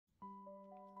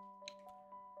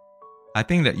I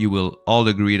think that you will all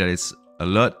agree that it's a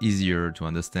lot easier to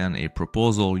understand a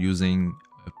proposal using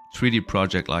a 3D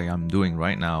project like I'm doing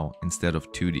right now instead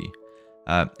of 2D.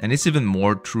 And it's even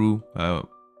more true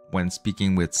when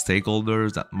speaking with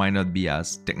stakeholders that might not be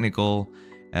as technical,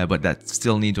 but that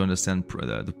still need to understand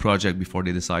the project before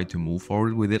they decide to move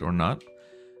forward with it or not.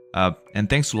 And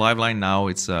thanks to Liveline now,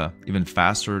 it's even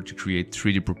faster to create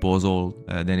 3D proposal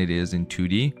than it is in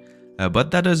 2D.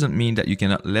 But that doesn't mean that you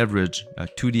cannot leverage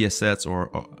 2D assets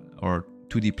or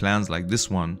 2D plans like this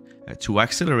one to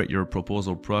accelerate your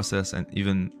proposal process and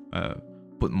even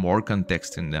put more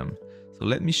context in them. So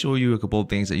let me show you a couple of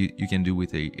things that you can do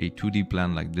with a 2D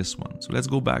plan like this one. So let's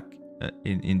go back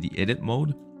in the edit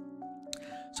mode.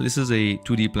 So this is a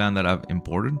 2D plan that I've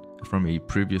imported from a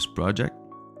previous project.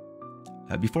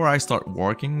 Before I start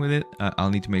working with it, I'll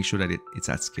need to make sure that it's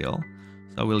at scale.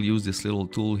 So I will use this little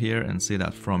tool here and say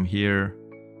that from here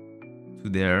to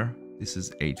there, this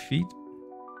is 8 feet.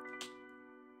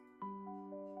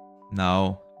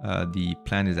 Now the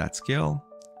plan is at scale.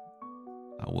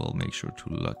 I will make sure to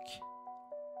lock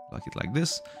it like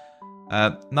this.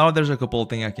 Now there's a couple of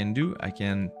things I can do. I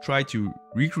can try to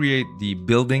recreate the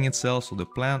building itself, so the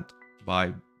plant,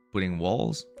 by putting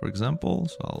walls, for example.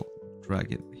 So I'll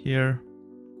drag it here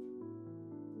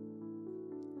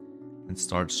and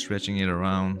start stretching it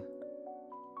around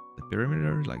the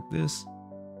perimeter like this.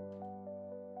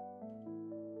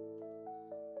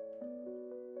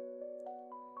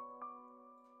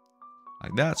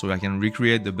 Like that, so I can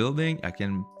recreate the building. I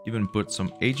can even put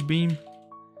some H-beam to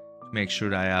make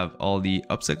sure that I have all the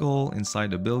obstacle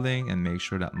inside the building and make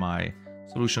sure that my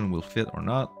solution will fit or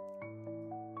not.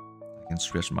 I can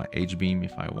stretch my H-beam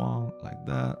if I want, like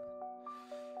that.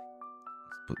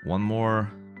 Let's put one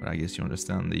more, but I guess you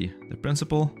understand the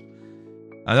principle.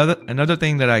 Another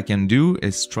thing that I can do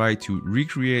is try to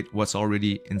recreate what's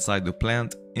already inside the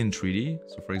plant in 3D.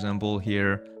 So for example,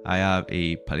 here I have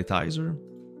a palletizer.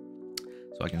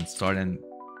 So I can start and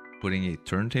putting a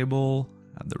turntable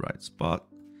at the right spot.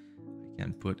 I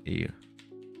can put a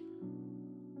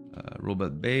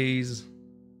robot base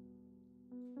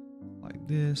like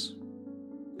this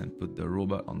and put the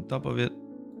robot on top of it.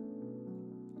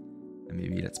 And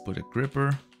maybe let's put a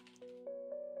gripper.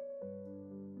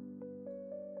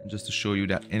 And just to show you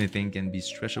that anything can be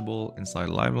stretchable inside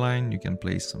Liveline, you can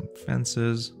place some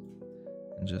fences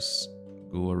and just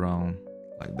go around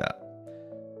like that.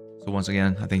 So once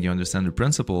again, I think you understand the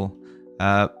principle.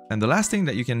 And the last thing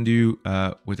that you can do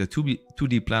with a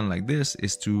 2D plan like this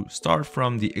is to start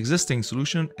from the existing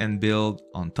solution and build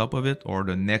on top of it, or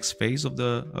the next phase of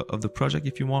the project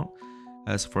if you want.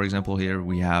 So for example, here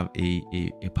we have a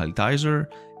palletizer,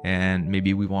 and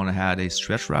maybe we want to add a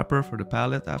stretch wrapper for the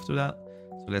pallet after that.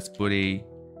 So let's put a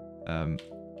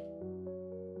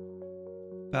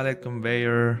pallet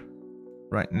conveyor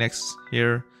right next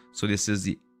here. So this is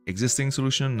the existing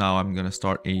solution. Now I'm going to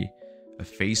start a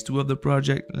phase 2 of the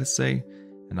project, let's say,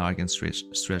 and now I can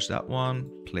stretch that one,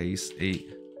 place a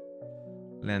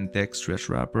Lentech stretch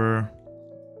wrapper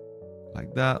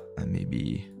like that, and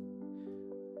maybe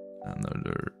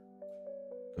another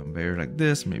conveyor like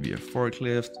this, maybe a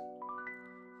forklift,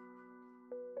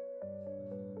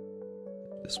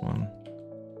 this one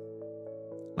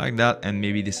like that, and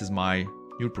maybe this is my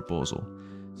new proposal.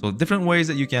 So different ways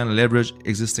that you can leverage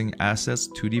existing assets,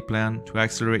 2D plan, to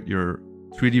accelerate your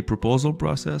 3D proposal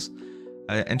process.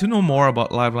 And to know more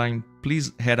about Liveline,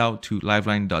 please head out to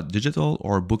liveline.digital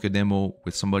or book a demo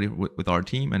with somebody with our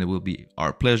team, and it will be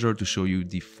our pleasure to show you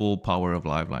the full power of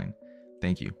Liveline.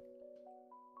 Thank you.